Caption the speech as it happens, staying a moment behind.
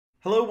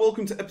Hello,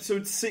 welcome to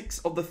episode 6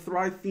 of the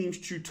Thrive Themes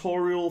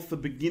tutorial for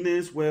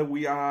beginners, where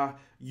we are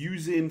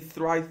using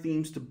Thrive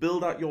Themes to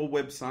build out your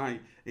website.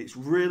 It's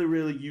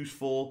really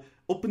useful.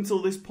 Up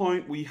until this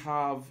point, we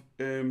have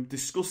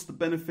discussed the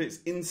benefits,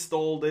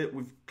 installed it,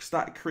 we've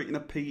started creating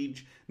a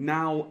page.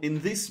 Now,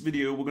 in this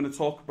video, we're going to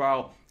talk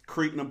about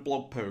creating a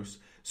blog post.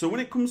 So when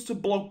it comes to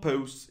blog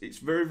posts, it's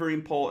very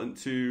important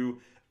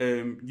to,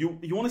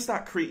 you want to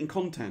start creating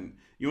content.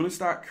 You want to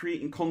start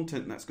creating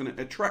content that's going to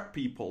attract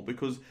people,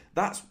 because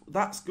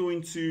that's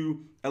going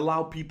to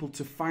allow people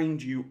to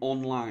find you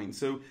online.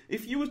 So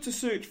if you were to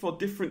search for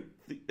different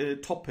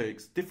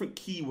topics, different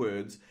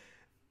keywords,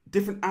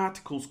 different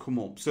articles come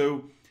up.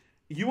 So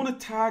you want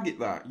to target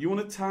that. You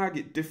want to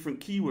target different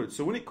keywords.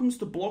 So when it comes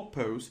to blog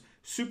posts,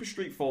 super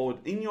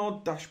straightforward. In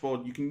your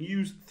dashboard, you can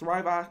use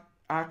Thrive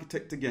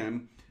Architect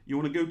again. You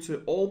want to go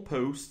to all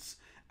posts,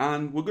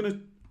 and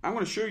I'm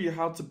going to show you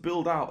how to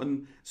build out a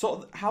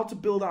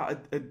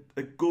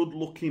good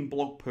looking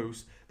blog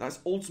post that's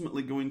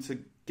ultimately going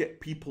to get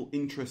people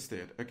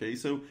interested. Okay,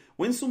 so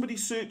when somebody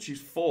searches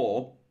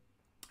for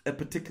a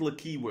particular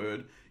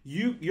keyword,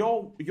 you're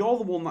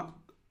the one that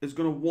is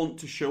going to want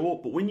to show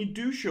up. But when you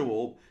do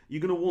show up, you're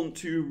going to want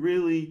to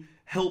really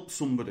help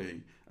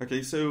somebody.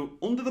 Okay, so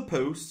under the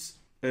posts,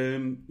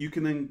 you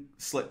can then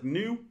select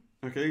new.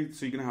 Okay,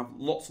 so you're going to have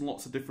lots and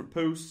lots of different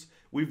posts.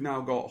 We've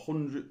now got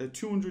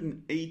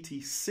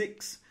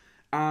 286,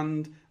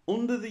 and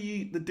under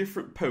the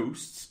different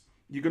posts,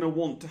 you're going to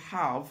want to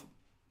have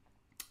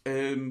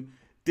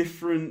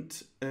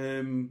different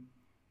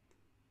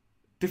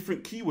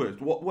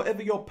keywords,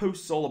 whatever your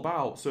post's all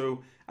about.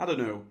 So I don't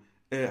know,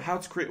 how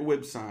to create a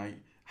website,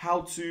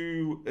 how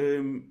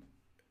to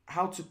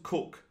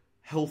cook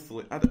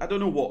healthily. I don't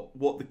know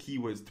what the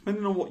keywords,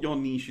 depending on what your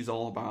niche is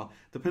all about,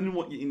 depending on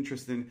what you're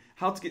interested in,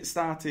 how to get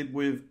started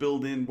with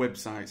building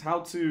websites,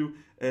 how to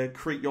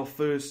create your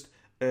first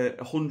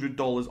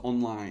 $100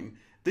 online.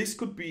 This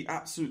could be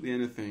absolutely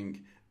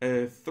anything.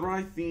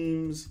 Thrive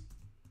Themes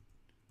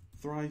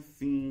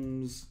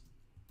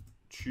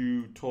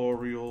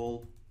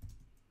tutorial,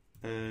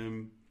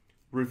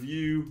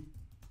 review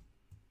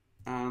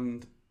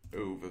and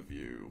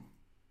overview.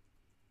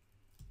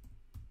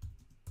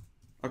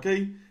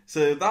 Okay,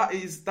 so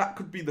that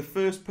could be the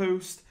first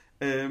post.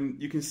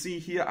 You can see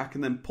here, I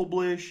can then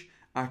publish.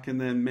 I can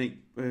then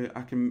make the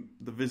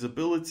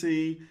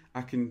visibility.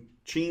 I can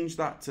change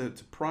that to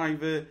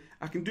private.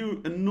 I can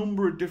do a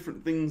number of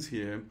different things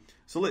here.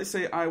 So let's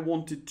say I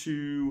wanted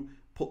to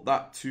put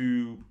that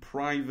to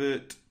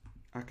private.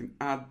 I can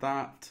add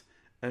that.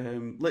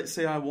 Let's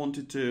say I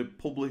wanted to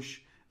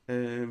publish. I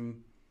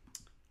don't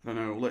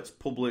know.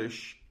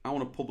 I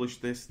want to publish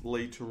this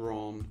later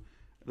on.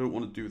 I don't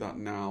want to do that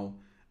now.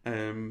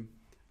 And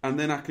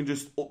then I can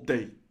just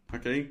update.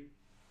 Okay,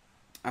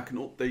 I can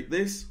update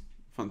this.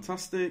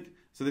 Fantastic.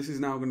 So this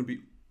is now going to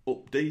be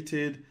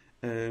updated,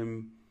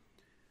 and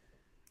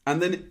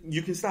then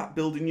you can start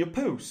building your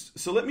post.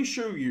 So let me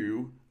show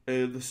you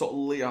the sort of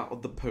layout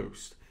of the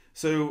post.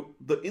 So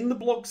in the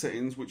blog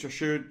settings, which I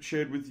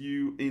shared with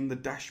you in the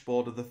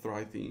dashboard of the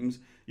Thrive Themes,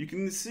 you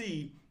can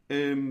see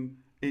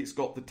it's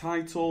got the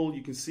title.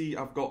 You can see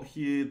I've got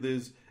here,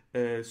 there's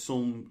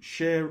some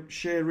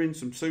sharing,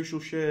 some social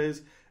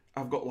shares.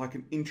 I've got like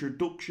an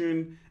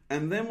introduction,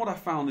 and then what I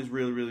found is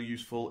really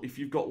useful if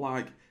you've got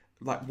like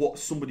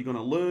what's somebody going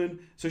to learn.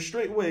 So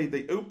straight away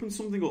they open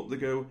something up, they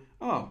go,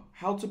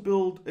 how to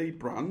build a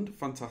brand,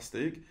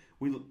 fantastic,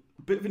 a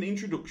bit of an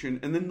introduction,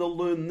 and then they'll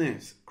learn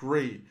this.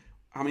 Great,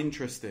 I'm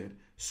interested.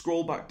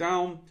 Scroll back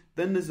down,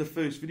 then there's the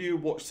first video,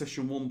 watch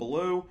session 1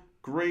 below.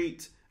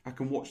 Great, I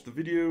can watch the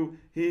video.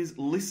 Here's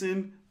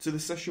listen to the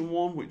session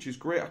 1, which is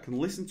great. I can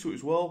listen to it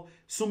as well.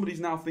 Somebody's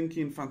now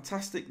thinking,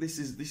 fantastic, this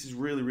is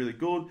really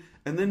good.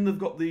 And then they've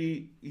got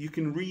you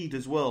can read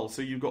as well.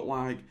 So you've got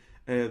like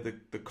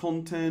the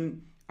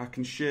content. I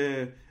can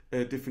share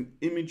different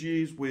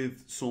images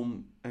with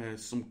some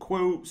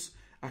quotes.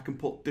 I can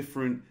put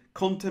different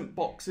content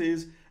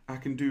boxes.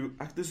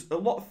 There's a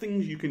lot of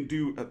things you can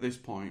do at this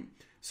point.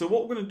 So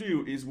what we're going to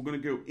do is we're going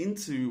to go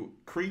into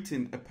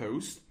creating a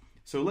post.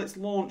 So let's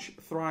launch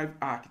Thrive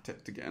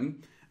Architect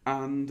again,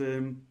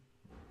 and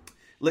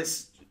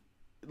let's,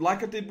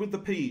 like I did with the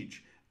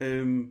page,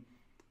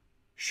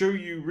 show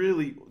you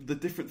really the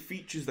different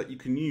features that you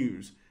can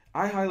use.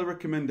 I highly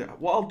recommend it.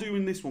 What I'll do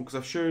in this one, because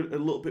I've shared a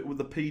little bit with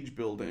the page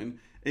building,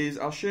 is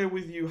I'll share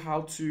with you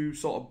how to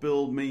sort of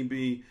build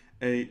maybe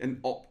an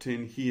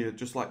opt-in here,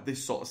 just like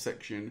this sort of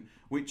section,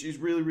 which is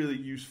really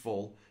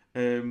useful.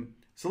 So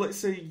let's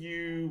say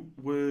you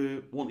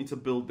were wanting to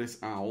build this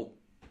out,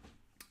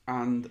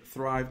 and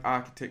Thrive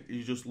Architect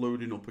is just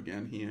loading up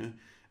again here.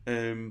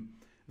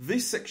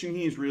 This section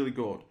here is really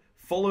good.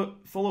 Follow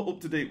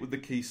up to date with the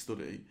case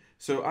study.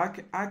 So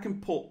I can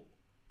put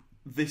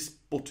this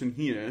button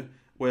here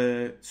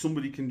where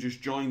somebody can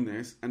just join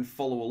this and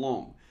follow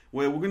along.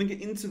 Where we're going to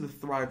get into the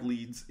Thrive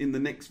leads in the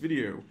next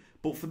video.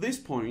 But for this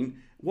point,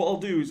 what I'll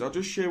do is I'll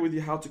just share with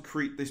you how to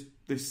create this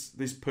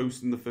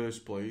post in the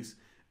first place.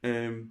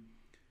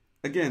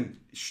 again,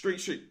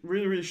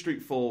 really, really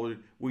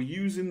straightforward. We're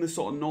using the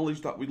sort of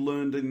knowledge that we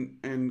learned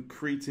in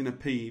creating a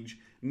page.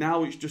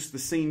 Now it's just the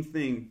same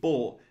thing,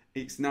 but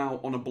it's now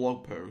on a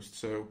blog post.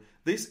 So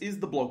this is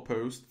the blog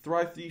post,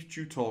 Thrive Thieves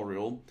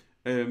tutorial,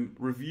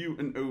 review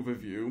and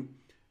overview.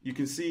 You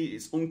can see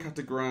it's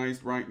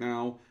uncategorized right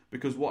now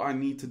because what I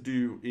need to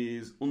do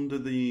is under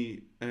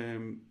the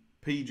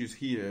pages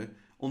here,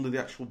 under the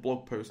actual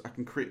blog post, I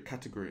can create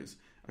categories.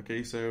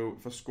 Okay, so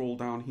if I scroll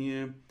down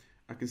here,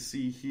 I can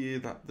see here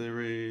that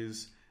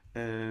there's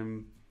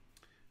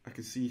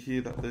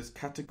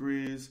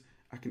categories.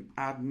 I can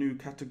add new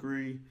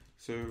category.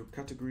 So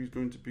category is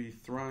going to be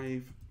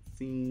Thrive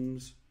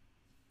Themes.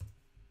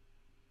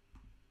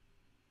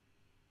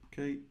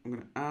 Okay, I'm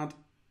going to add.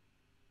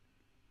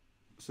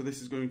 So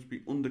this is going to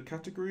be under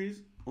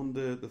categories,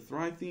 under the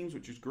Thrive Themes,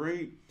 which is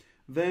great.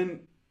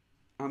 Then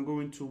I'm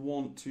going to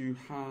want to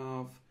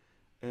have,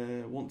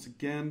 once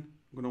again,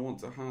 I'm going to want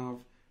to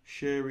have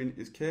sharing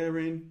is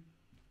caring.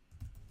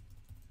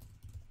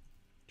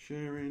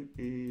 Sharing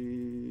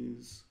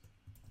is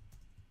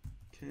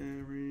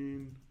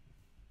caring.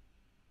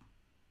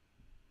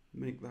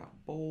 Make that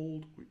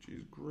bold, which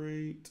is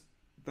great.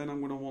 Then I'm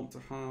going to want to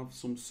have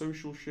some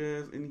social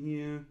shares in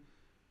here.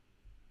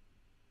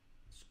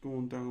 It's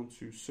going down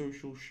to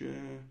social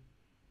share.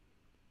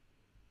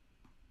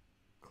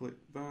 Click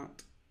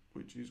that,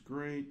 which is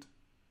great.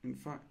 In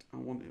fact, I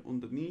want it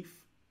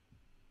underneath.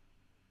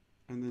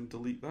 And then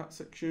delete that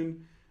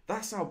section.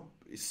 That's how,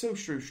 it's so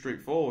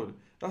straightforward.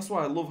 That's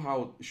why I love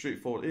how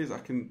straightforward it is. I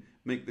can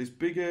make this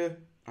bigger.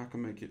 I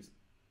can make it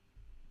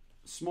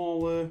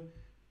smaller.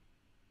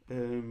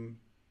 Then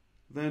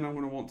I'm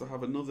going to want to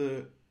have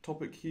another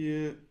topic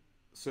here.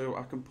 So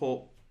I can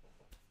put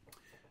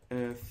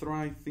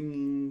Thrive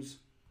Themes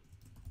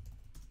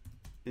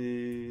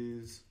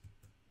is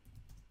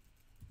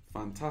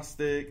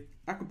fantastic.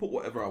 I can put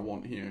whatever I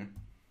want here.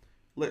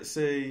 Let's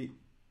say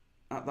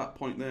at that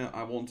point there,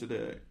 I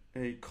wanted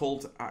a call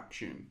to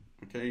action.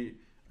 Okay,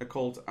 a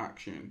call to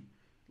action.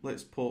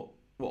 Let's put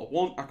what I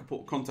want. I could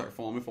put a contact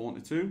form if I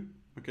wanted to.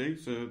 Okay,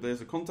 so there's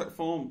a contact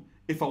form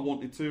if I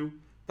wanted to.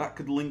 That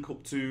could link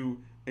up to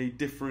a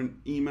different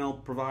email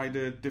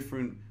provider,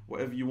 different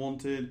whatever you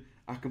wanted.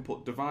 I can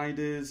put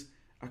dividers.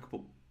 I could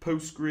put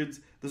post grids.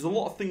 There's a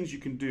lot of things you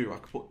can do. I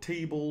could put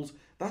tables.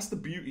 That's the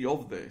beauty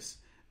of this.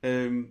 I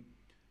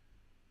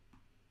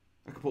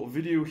can put a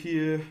video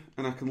here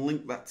and I can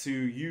link that to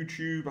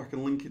YouTube. I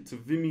can link it to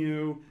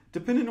Vimeo,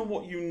 depending on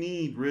what you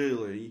need,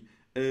 really.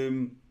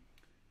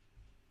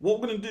 What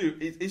we're going to do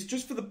is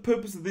just for the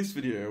purpose of this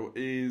video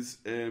is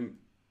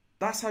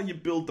that's how you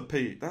build the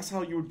page. That's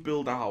how you would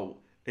build out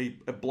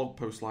a blog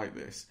post like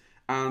this.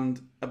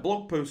 And a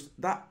blog post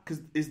that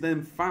is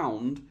then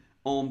found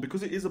on,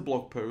 because it is a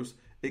blog post,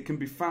 it can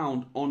be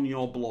found on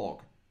your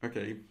blog.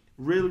 Okay,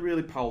 really,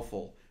 really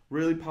powerful.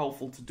 Really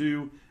powerful to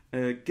do.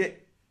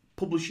 Get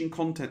publishing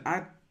content.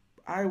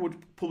 I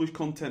would publish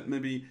content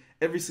maybe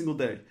every single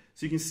day.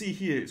 So you can see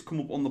here, it's come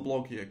up on the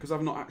blog here, because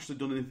I've not actually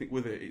done anything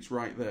with it. It's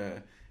right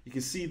there. You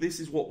can see this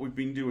is what we've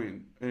been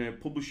doing.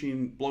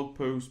 Publishing blog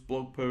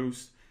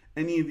posts.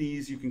 Any of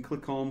these you can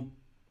click on.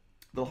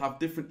 They'll have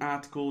different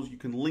articles. You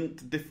can link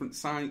to different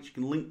sites. You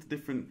can link to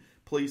different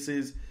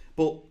places.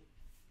 But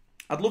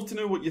I'd love to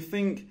know what you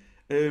think.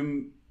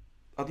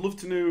 I'd love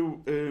to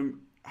know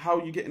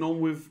how you're getting on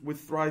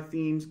with Thrive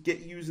Themes. Get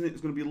using it.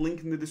 There's going to be a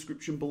link in the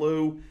description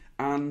below.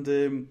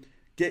 And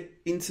get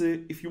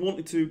into, if you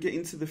wanted to, get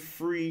into the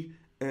free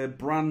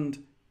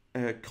brand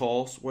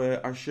course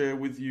where I share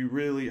with you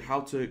really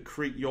how to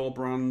create your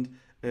brand.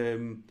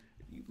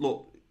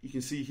 Look, you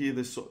can see here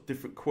there's sort of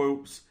different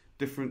quotes,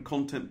 different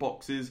content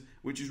boxes,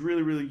 which is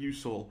really, really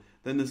useful.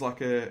 Then there's like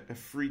a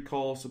free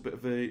course, a bit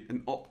of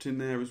an opt-in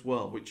there as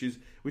well, which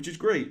is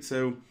great.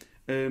 So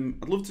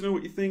I'd love to know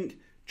what you think.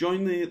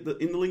 Join in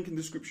the link in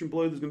the description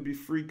below. There's going to be a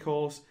free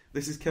course.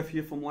 This is Kev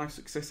here from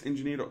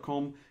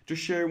LifeSuccessEngineer.com.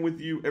 Just sharing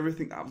with you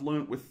everything that I've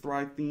learned with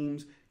Thrive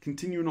Themes,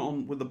 continuing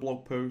on with the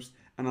blog post,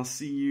 and I'll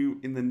see you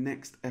in the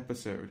next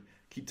episode.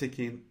 Keep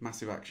taking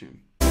massive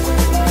action.